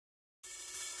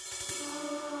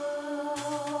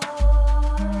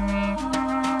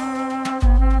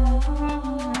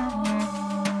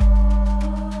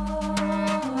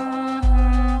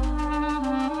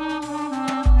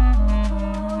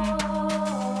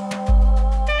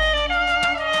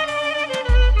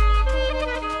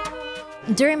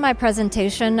During my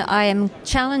presentation, I am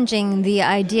challenging the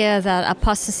idea that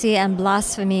apostasy and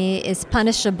blasphemy is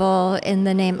punishable in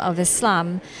the name of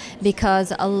Islam,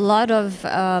 because a lot of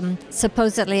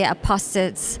supposedly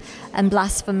apostates and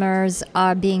blasphemers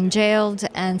are being jailed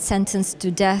and sentenced to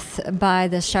death by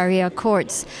the Sharia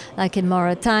courts, like in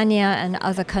Mauritania and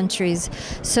other countries.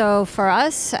 So for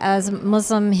us, as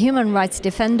Muslim human rights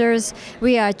defenders,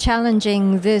 we are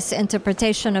challenging this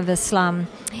interpretation of Islam.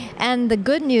 And the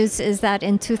good news is that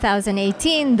in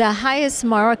 2018, the highest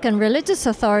Moroccan religious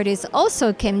authorities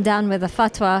also came down with a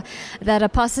fatwa that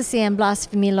apostasy and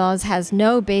blasphemy laws has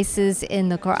no basis in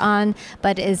the Quran,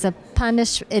 but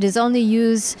it is only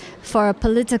used for a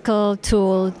political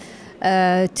tool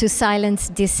to silence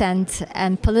dissent,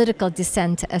 and political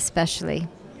dissent especially.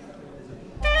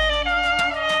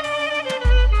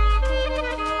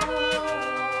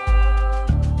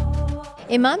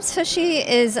 Imams Fashi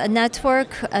is a network,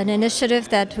 an initiative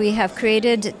that we have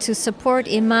created to support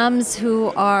imams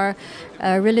who are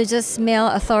religious male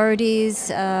authorities,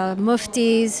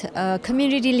 muftis,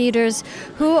 community leaders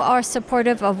who are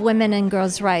supportive of women and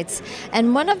girls' rights.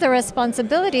 And one of the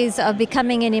responsibilities of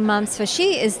becoming an Imams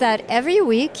Fashi is that every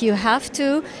week you have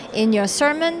to, in your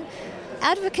sermon,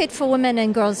 advocate for women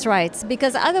and girls' rights,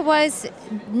 because otherwise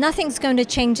nothing's going to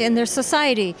change in their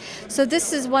society. So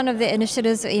this is one of the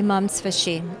initiatives of Imams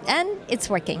Fashi, and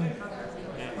it's working.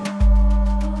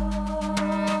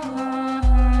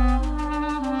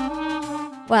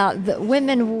 Well, the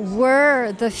women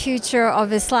were the future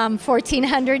of Islam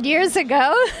 1400 years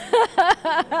ago,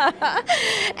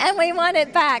 and we want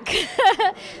it back,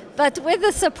 but with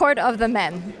the support of the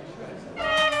men.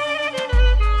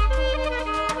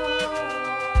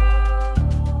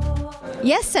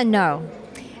 Yes and no,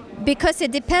 because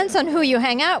it depends on who you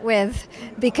hang out with.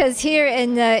 Because here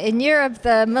in Europe,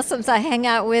 the Muslims I hang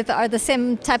out with are the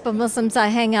same type of Muslims I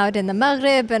hang out in the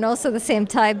Maghreb, and also the same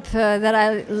type that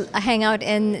I hang out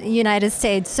in the United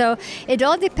States. So it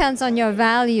all depends on your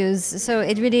values. So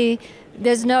it really,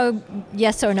 there's no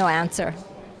yes or no answer.